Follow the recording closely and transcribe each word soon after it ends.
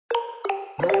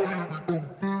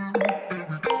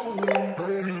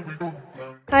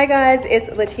Hi guys, it's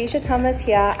Latecia Thomas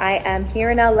here. I am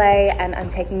here in LA and I'm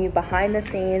taking you behind the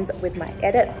scenes with my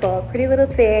edit for Pretty Little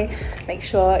Thing. Make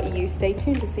sure you stay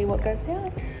tuned to see what goes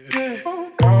down.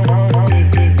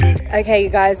 Okay you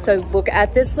guys, so look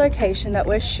at this location that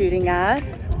we're shooting at.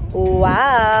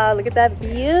 Wow, look at that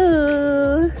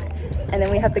view. And then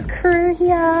we have the crew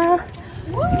here.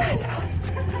 It's nice out.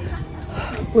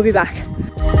 We'll be back.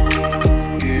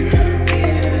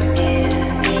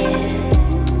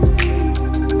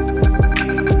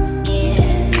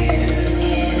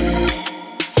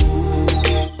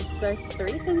 So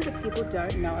 3 things that people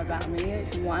don't know about me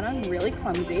is 1, I'm really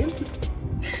clumsy.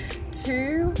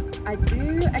 2, I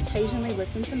do occasionally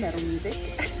listen to metal music.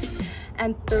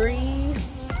 And 3,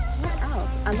 what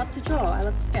else? I love to draw, I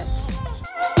love to sketch.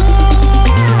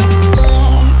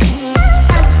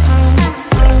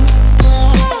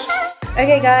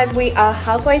 Okay guys, we are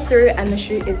halfway through and the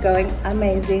shoot is going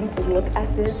amazing. Look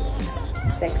at this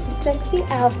sexy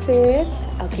outfit.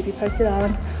 I'll keep you posted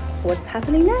on what's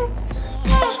happening next.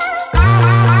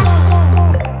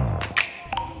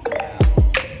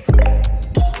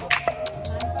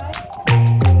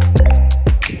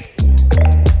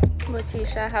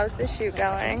 Latecia, how's the shoot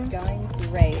going? It's going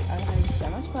great. I'm having so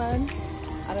much fun.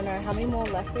 I don't know how many more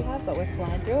left we have, but we're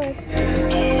flying through it.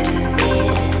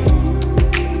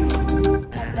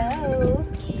 Hello.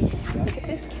 Look at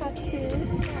this cat suit.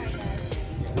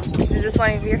 Is this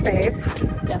one of your faves?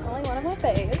 Definitely one of my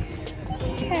faves.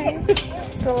 Okay.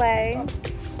 Slay.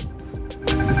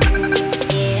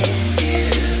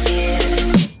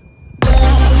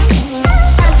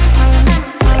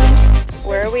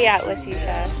 Where are we at,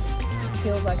 Latecia?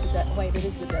 Feels like the desert. Wait, it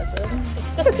is the desert.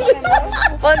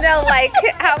 Well, no, like,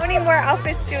 how many more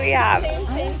outfits do we have?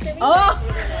 Oh!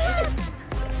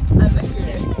 I'm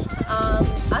accurate. I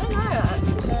don't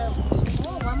know.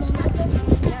 One more method?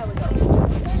 Yeah, we got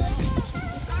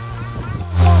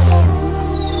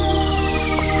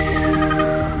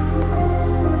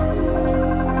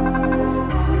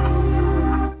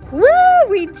Woo!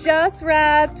 We just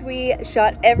wrapped. We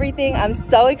shot everything. I'm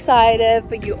so excited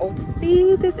for you all to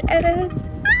see this edit.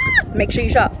 Make sure you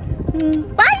shop.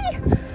 Bye!